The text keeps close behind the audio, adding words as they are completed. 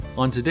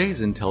On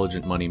today's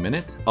Intelligent Money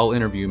Minute, I'll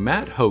interview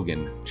Matt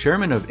Hogan,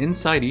 chairman of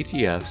Insight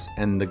ETFs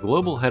and the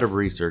global head of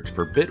research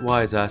for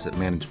Bitwise Asset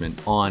Management,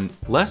 on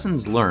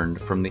lessons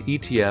learned from the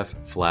ETF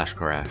flash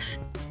crash.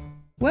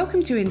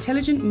 Welcome to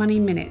Intelligent Money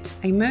Minute,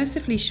 a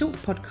mercifully short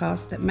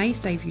podcast that may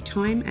save you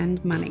time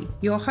and money.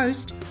 Your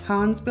host,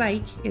 Hans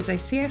Blake, is a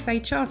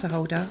CFA charter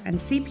holder and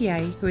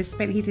CPA who has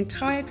spent his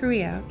entire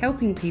career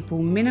helping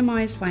people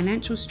minimize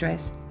financial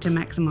stress to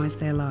maximize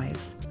their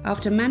lives.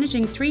 After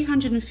managing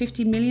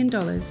 $350 million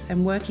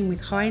and working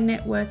with high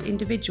net worth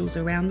individuals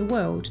around the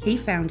world, he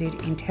founded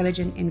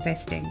Intelligent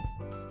Investing.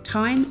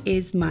 Time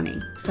is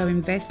money, so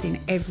invest in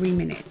every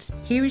minute.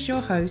 Here is your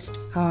host,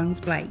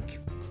 Hans Blake.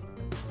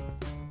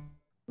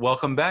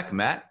 Welcome back,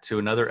 Matt, to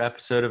another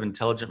episode of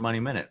Intelligent Money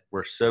Minute.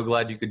 We're so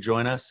glad you could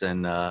join us,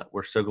 and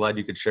we're so glad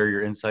you could share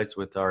your insights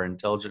with our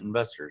intelligent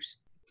investors.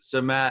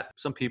 So, Matt,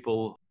 some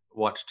people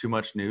watch too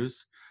much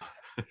news,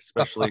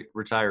 especially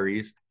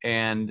retirees,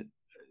 and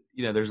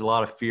there's a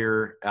lot of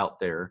fear out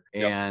there.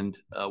 Yep. And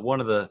one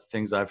of the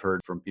things I've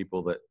heard from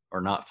people that are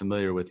not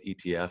familiar with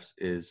ETFs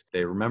is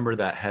they remember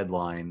that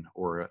headline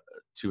or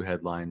two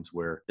headlines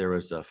where there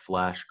was a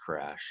flash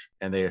crash,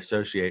 and they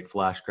associate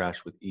flash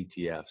crash with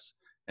ETFs.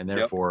 And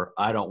therefore,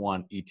 I don't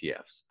want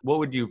ETFs. What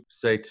would you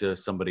say to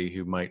somebody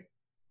who might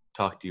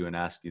talk to you and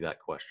ask you that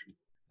question?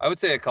 I would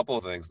say a couple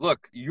of things.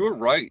 Look, you're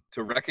right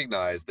to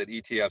recognize that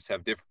ETFs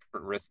have different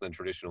risks than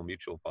traditional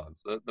mutual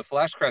funds. The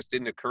flash crash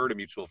didn't occur to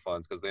mutual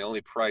funds because they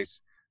only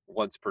price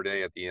once per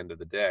day at the end of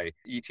the day.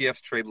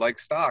 ETFs trade like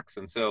stocks.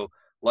 And so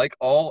like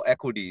all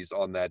equities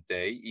on that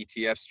day,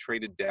 ETFs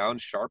traded down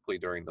sharply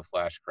during the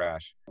flash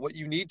crash. What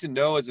you need to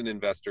know as an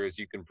investor is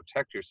you can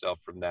protect yourself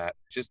from that.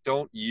 Just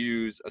don't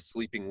use a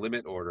sleeping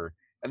limit order.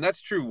 And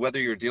that's true whether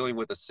you're dealing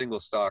with a single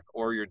stock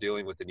or you're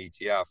dealing with an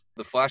ETF.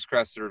 The flash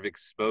crash sort of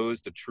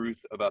exposed a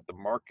truth about the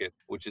market,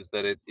 which is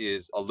that it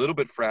is a little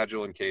bit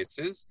fragile in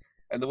cases.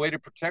 And the way to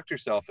protect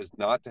yourself is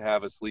not to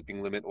have a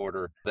sleeping limit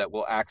order that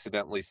will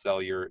accidentally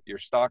sell your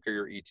stock or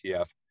your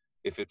ETF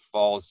if it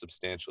falls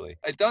substantially.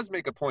 It does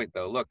make a point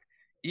though. Look,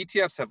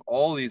 ETFs have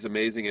all these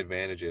amazing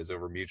advantages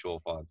over mutual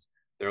funds.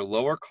 They're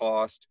lower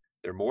cost,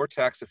 they're more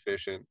tax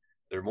efficient,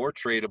 they're more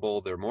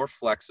tradable, they're more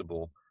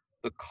flexible.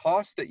 The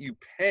cost that you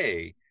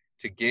pay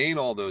to gain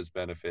all those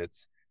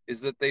benefits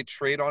is that they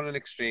trade on an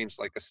exchange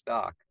like a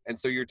stock. And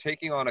so you're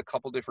taking on a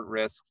couple different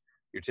risks.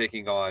 You're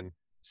taking on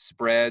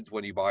spreads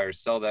when you buy or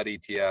sell that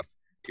ETF.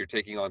 You're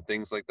taking on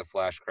things like the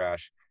flash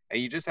crash.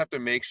 And you just have to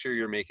make sure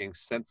you're making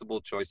sensible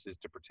choices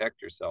to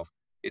protect yourself.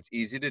 It's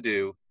easy to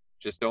do.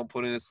 Just don't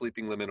put in a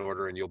sleeping limit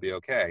order and you'll be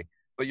okay.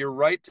 But you're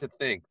right to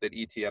think that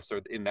ETFs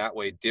are in that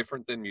way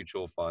different than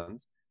mutual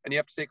funds. And you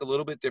have to take a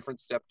little bit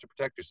different step to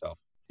protect yourself.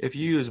 If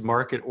you use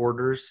market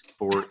orders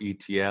for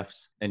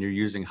ETFs and you're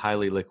using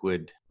highly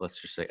liquid,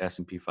 let's just say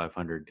S&P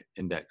 500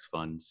 index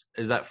funds,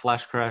 is that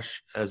flash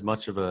crash as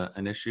much of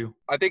an issue?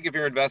 I think if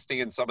you're investing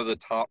in some of the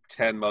top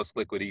 10 most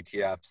liquid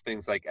ETFs,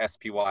 things like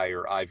SPY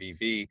or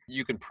IVV,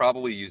 you can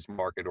probably use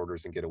market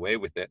orders and get away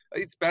with it.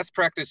 It's best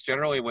practice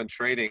generally when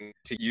trading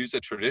to use a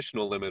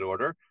traditional limit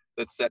order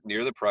that's set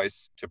near the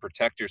price to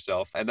protect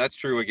yourself. And that's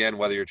true, again,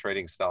 whether you're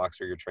trading stocks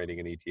or you're trading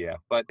an ETF.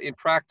 But in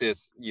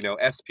practice,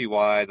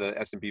 SPY, the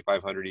S&P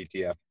 500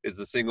 ETF, is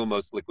the single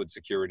most liquid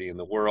security in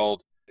the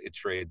world. It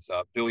trades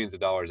billions of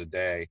dollars a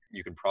day.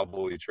 You can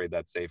probably trade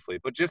that safely.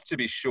 But just to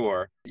be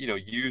sure,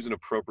 use an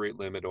appropriate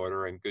limit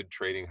order and good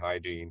trading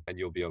hygiene, and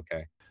you'll be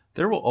okay.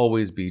 There will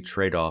always be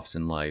trade-offs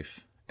in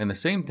life. And the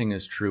same thing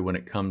is true when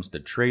it comes to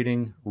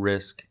trading,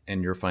 risk,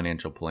 and your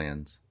financial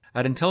plans.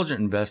 At Intelligent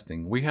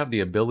Investing, we have the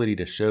ability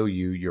to show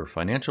you your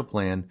financial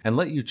plan and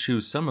let you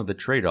choose some of the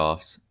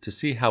trade-offs to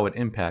see how it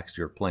impacts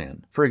your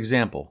plan. For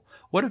example,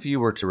 what if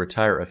you were to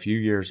retire a few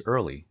years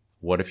early?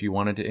 What if you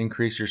wanted to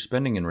increase your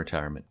spending in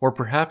retirement? Or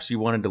perhaps you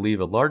wanted to leave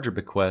a larger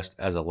bequest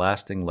as a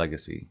lasting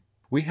legacy?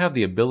 We have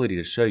the ability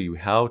to show you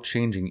how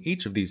changing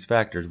each of these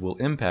factors will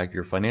impact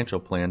your financial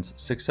plan's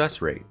success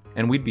rate.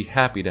 And we'd be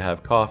happy to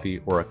have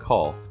coffee or a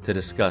call to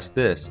discuss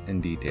this in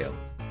detail.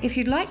 If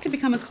you'd like to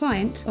become a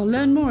client or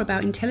learn more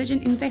about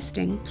intelligent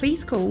investing,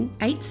 please call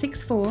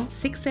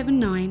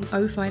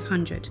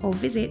 864-679-0500 or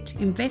visit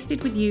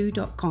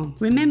investedwithyou.com.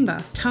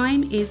 Remember,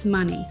 time is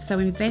money, so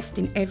invest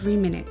in every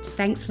minute.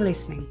 Thanks for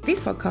listening. This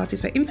podcast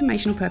is for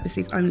informational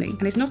purposes only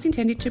and is not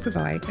intended to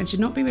provide and should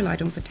not be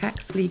relied on for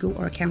tax, legal,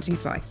 or accounting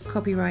advice.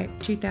 Copyright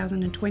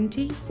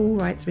 2020, all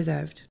rights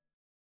reserved.